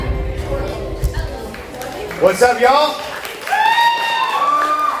What's up, y'all?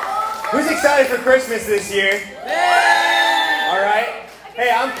 Who's excited for Christmas this year? All right.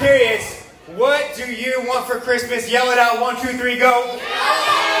 Hey, I'm curious. What do you want for Christmas? Yell it out. 1, 2, 3, go.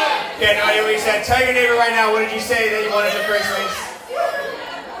 Okay, no idea what you said. Tell your neighbor right now, what did you say that you wanted for Christmas?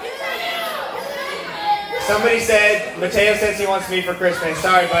 Somebody said, Mateo says he wants me for Christmas.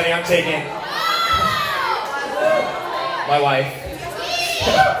 Sorry, buddy, I'm taking my wife.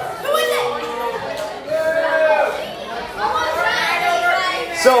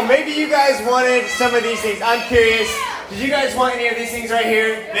 So maybe you guys wanted some of these things. I'm curious. Did you guys want any of these things right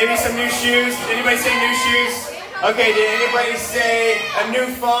here? Maybe some new shoes? Did anybody say new shoes? Okay, did anybody say a new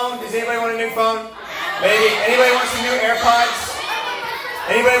phone? Does anybody want a new phone? Maybe. Anybody want some new AirPods?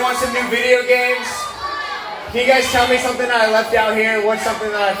 Anybody want some new video games? Can you guys tell me something that I left out here? What's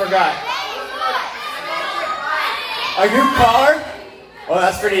something that I forgot? A new car? Oh,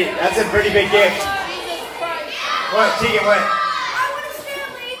 that's a pretty big gift. What, Tegan, what?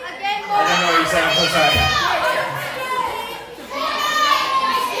 I don't know what you said, I'm so sorry.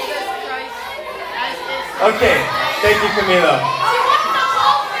 Okay, thank you, Camilo.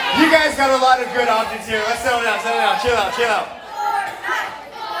 You guys got a lot of good options here. Let's settle down, chill out.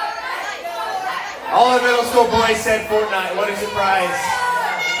 All the middle school boys said Fortnite. What a surprise.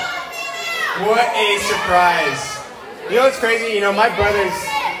 What a surprise. You know what's crazy? You know, my brother's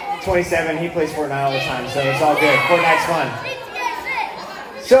 27. He plays Fortnite all the time, so it's all good. Fortnite's fun.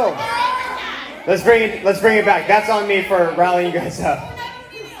 So, let's bring it back. That's on me for rallying you guys up.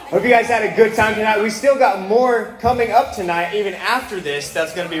 Hope you guys had a good time tonight. We still got more coming up tonight, even after this.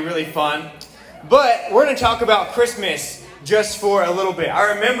 That's going to be really fun. But we're going to talk about Christmas just for a little bit.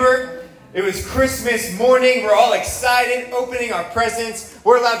 I remember it was Christmas morning. We're all excited, opening our presents.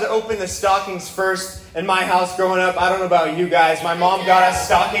 We're allowed to open the stockings first in my house growing up. I don't know about you guys. My mom got us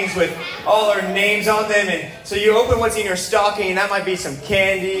stockings with all our names on them. And so you open what's in your stocking, and that might be some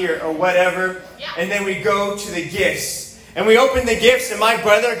candy or whatever. And then we go to the gifts. And we opened the gifts, and my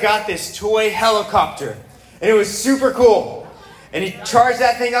brother got this toy helicopter. And it was super cool. And he charged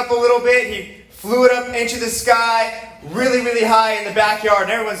that thing up a little bit. He flew it up into the sky, really, really high in the backyard.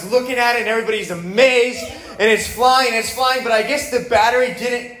 And everyone's looking at it, and everybody's amazed. And it's flying. But I guess the battery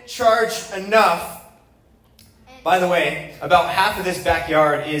didn't charge enough. By the way, about half of this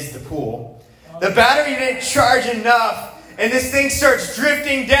backyard is the pool. The battery didn't charge enough. And this thing starts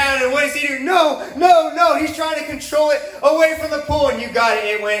drifting down. And what does he do? No. He's trying to control it away from the pool. And you got it.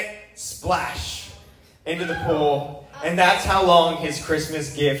 It went splash into the pool. And that's how long his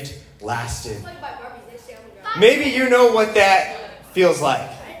Christmas gift lasted. Maybe you know what that feels like.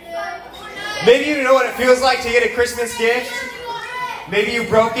 Maybe you know what it feels like to get a Christmas gift. Maybe you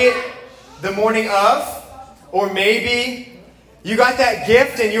broke it the morning of. Or maybe you got that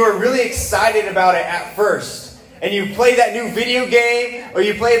gift and you were really excited about it at first. And you played that new video game, or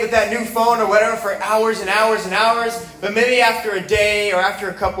you played with that new phone or whatever for hours and hours and hours. But maybe after a day or after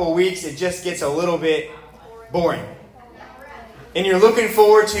a couple of weeks, it just gets a little bit boring. And you're looking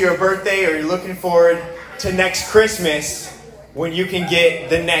forward to your birthday, or you're looking forward to next Christmas when you can get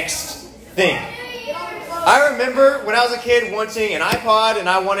the next thing. I remember when I was a kid wanting an iPod, and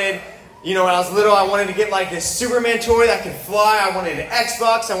I wanted... when I was little, I wanted to get like this Superman toy that could fly. I wanted an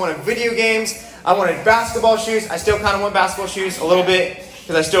Xbox. I wanted video games. I wanted basketball shoes. I still kind of want basketball shoes a little bit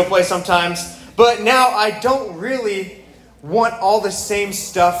because I still play sometimes. But now I don't really want all the same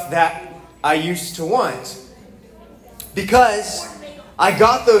stuff that I used to want. Because I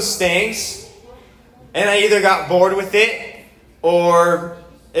got those things and I either got bored with it or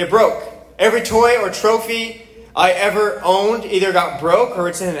it broke. Every toy or trophy I ever owned either got broke or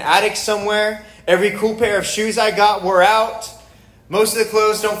it's in an attic somewhere. Every cool pair of shoes I got wore out. Most of the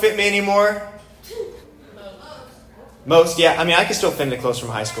clothes don't fit me anymore. Most, yeah. I mean, I can still fit into clothes from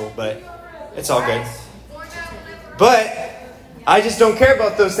high school, but it's all good. But I just don't care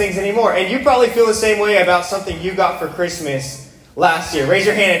about those things anymore. And you probably feel the same way about something you got for Christmas last year. Raise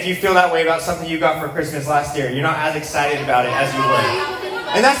your hand if you feel that way about something you got for Christmas last year. You're not as excited about it as you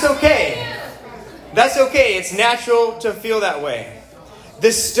were. And that's okay. That's okay. It's natural to feel that way.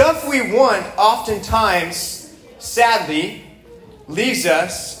 The stuff we want oftentimes, sadly, leaves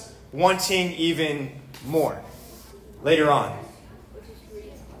us wanting even more later on.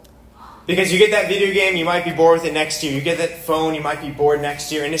 Because you get that video game, you might be bored with it next year. You get that phone, you might be bored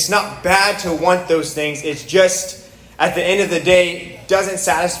next year. And it's not bad to want those things. It's just, at the end of the day, it doesn't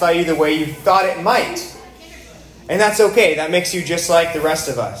satisfy you the way you thought it might. And that's okay. That makes you just like the rest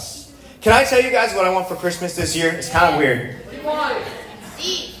of us. Can I tell you guys what I want for Christmas this year? It's kind of weird.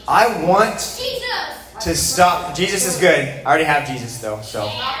 I want to stop. Jesus is good. I already have Jesus though, so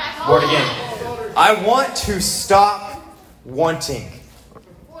born again. I want to stop wanting.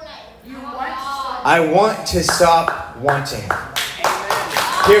 I want to stop wanting.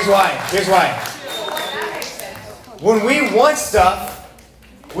 Here's why. When we want stuff,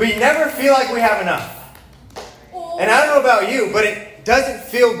 we never feel like we have enough. And I don't know about you, but it doesn't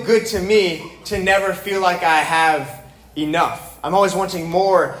feel good to me to never feel like I have enough. I'm always wanting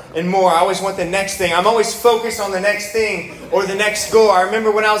more and more. I always want the next thing. I'm always focused on the next thing or the next goal. I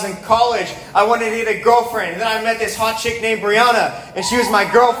remember when I was in college, I wanted to get a girlfriend. And then I met this hot chick named Brianna, and she was my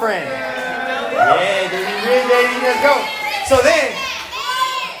girlfriend. Yeah, baby, let's go.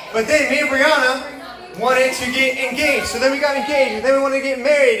 But then me and Brianna wanted to get engaged. So then we got engaged, and then we wanted to get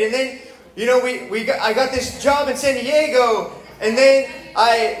married. And then, I got this job in San Diego, and then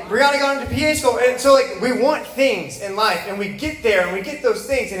Brianna got into PA school. And so we want things in life, and we get there, and we get those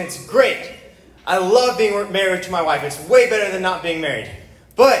things, and it's great. I love being married to my wife. It's way better than not being married.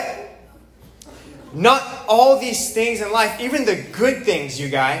 But not all these things in life, even the good things, you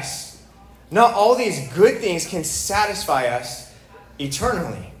guys, not all these good things can satisfy us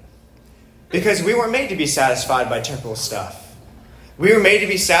eternally. Because we weren't made to be satisfied by temporal stuff. We were made to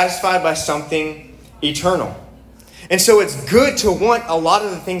be satisfied by something eternal. And so it's good to want a lot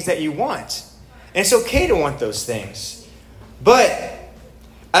of the things that you want. And it's okay to want those things. But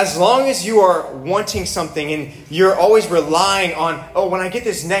as long as you are wanting something and you're always relying on, when I get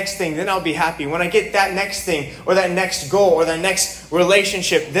this next thing, then I'll be happy. When I get that next thing or that next goal or that next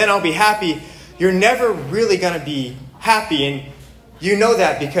relationship, then I'll be happy. You're never really going to be happy. And you know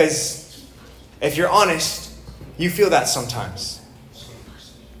that because if you're honest, you feel that sometimes.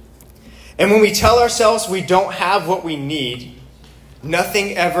 And when we tell ourselves we don't have what we need,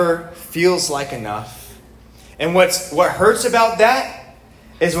 nothing ever feels like enough. And what hurts about that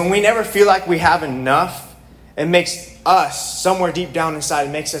is when we never feel like we have enough, it makes us, somewhere deep down inside,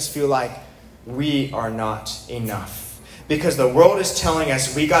 it makes us feel like we are not enough. Because the world is telling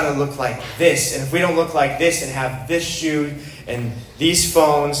us we got to look like this. And if we don't look like this and have this shoe and these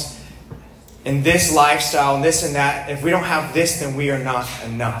phones and this lifestyle and this and that, if we don't have this, then we are not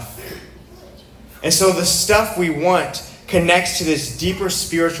enough. And so the stuff we want connects to this deeper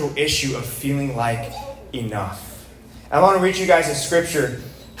spiritual issue of feeling like enough. I want to read you guys a scripture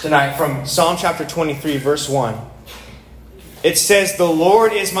tonight from Psalm chapter 23, verse 1. It says, "The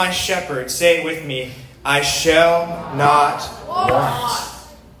Lord is my shepherd." Say it with me. "I shall not want."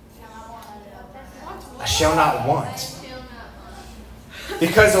 I shall not want.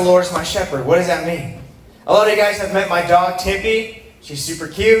 Because the Lord is my shepherd. What does that mean? A lot of you guys have met my dog, Tippy. She's super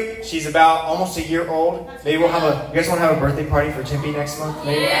cute. She's about almost a year old. Maybe you guys want to have a birthday party for Tippy next month?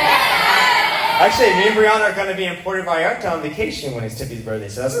 Maybe? Yeah! Actually, me and Brianna are going to be in Puerto Vallarta on vacation when it's Tippy's birthday,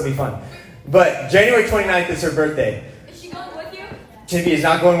 so that's going to be fun. But January 29th is her birthday. Is she going with you? Tippy is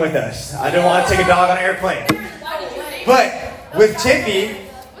not going with us. I don't want to take a dog on an airplane. But with Tippy,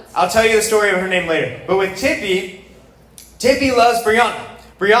 I'll tell you the story of her name later. But with Tippy, Tippy loves Brianna.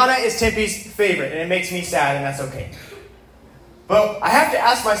 Brianna is Tippy's favorite, and it makes me sad, and that's okay. But I have to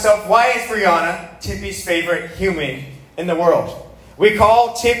ask myself, why is Brianna Tippy's favorite human in the world? We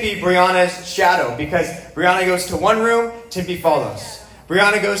call Tippy Brianna's shadow because Brianna goes to one room, Tippy follows.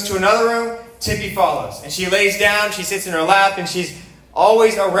 Brianna goes to another room, Tippy follows. And she lays down, she sits in her lap, and she's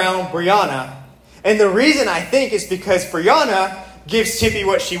always around Brianna. And the reason I think is because Brianna gives Tippy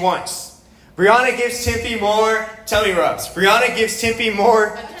what she wants. Brianna gives Tippy more tummy rubs. Brianna gives Tippy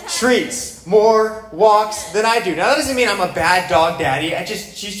more treats, more walks than I do. Now that doesn't mean I'm a bad dog daddy.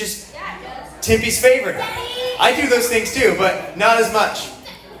 She's just Tippy's favorite. I do those things too, but not as much.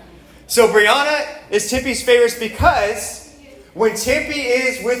 So Brianna is Tippy's favorite because when Tippy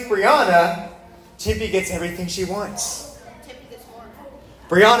is with Brianna, Tippy gets everything she wants.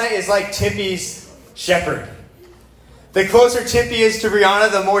 Brianna is like Tippy's shepherd. The closer Tippy is to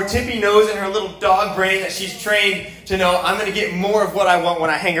Brianna, the more Tippy knows in her little dog brain that she's trained to know, I'm going to get more of what I want when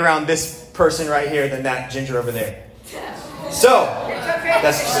I hang around this person right here than that ginger over there. So,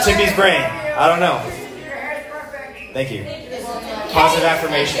 that's Tippy's brain. I don't know. Thank you. Positive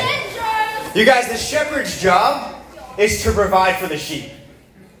affirmation. You guys, the shepherd's job is to provide for the sheep.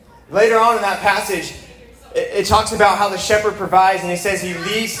 Later on in that passage, it talks about how the shepherd provides, and he says he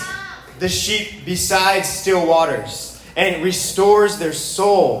leads the sheep beside still waters and restores their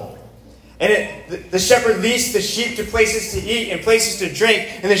soul. And the shepherd leads the sheep to places to eat and places to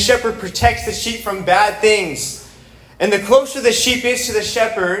drink, and the shepherd protects the sheep from bad things. And the closer the sheep is to the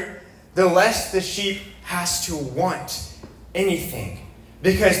shepherd, the less the sheep has to want anything,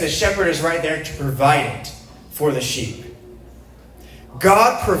 because the shepherd is right there to provide it for the sheep.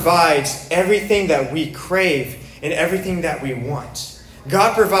 God provides everything that we crave and everything that we want.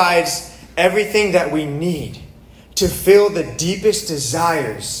 God provides everything that we need to fill the deepest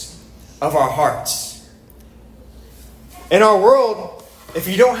desires of our hearts. In our world, if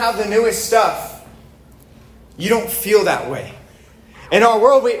you don't have the newest stuff, you don't feel that way. In our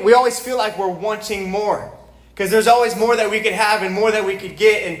world, we always feel like we're wanting more. Because there's always more that we could have and more that we could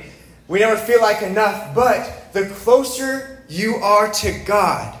get, and we never feel like enough. But the closer you are to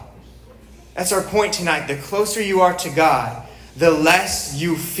God, that's our point tonight. The closer you are to God, the less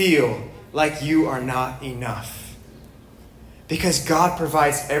you feel like you are not enough. Because God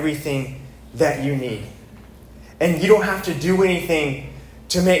provides everything that you need. And you don't have to do anything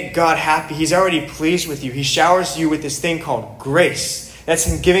to make God happy. He's already pleased with you. He showers you with this thing called grace. That's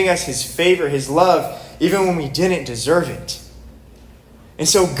Him giving us His favor, His love, even when we didn't deserve it. And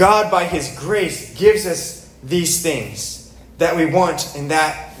so God, by His grace, gives us these things that we want and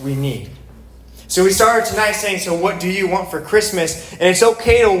that we need. So we started tonight saying, so what do you want for Christmas? And it's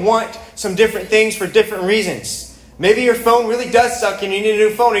okay to want some different things for different reasons. Maybe your phone really does suck and you need a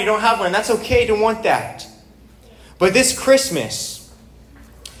new phone or you don't have one. That's okay to want that. But this Christmas,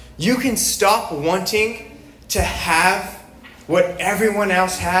 you can stop wanting to have what everyone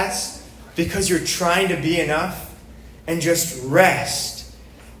else has because you're trying to be enough and just rest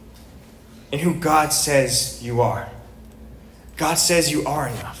in who God says you are. God says you are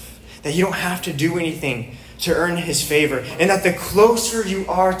enough. That you don't have to do anything to earn His favor. And that the closer you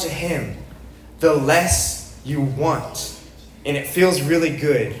are to Him, the less you want. And it feels really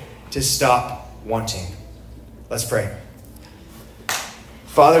good to stop wanting. Let's pray.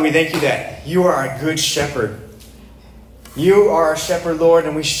 Father, we thank you that you are our good shepherd. You are our shepherd, Lord,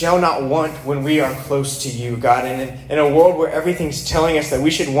 and we shall not want when we are close to you, God. And in a world where everything's telling us that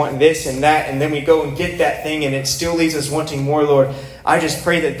we should want this and that, and then we go and get that thing and it still leaves us wanting more, Lord, I just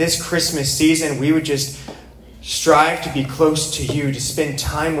pray that this Christmas season we would just strive to be close to you, to spend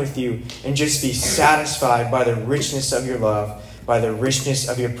time with you, and just be satisfied by the richness of your love, by the richness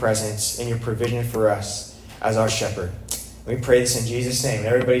of your presence and your provision for us as our shepherd. We pray this in Jesus' name.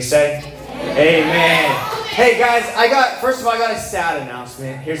 Everybody say, Amen. Hey guys, first of all, I got a sad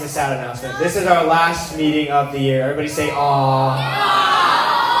announcement. Here's a sad announcement. This is our last meeting of the year. Everybody say, aww.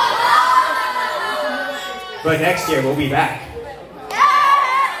 But next year, we'll be back.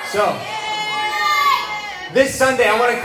 So, this Sunday, I want to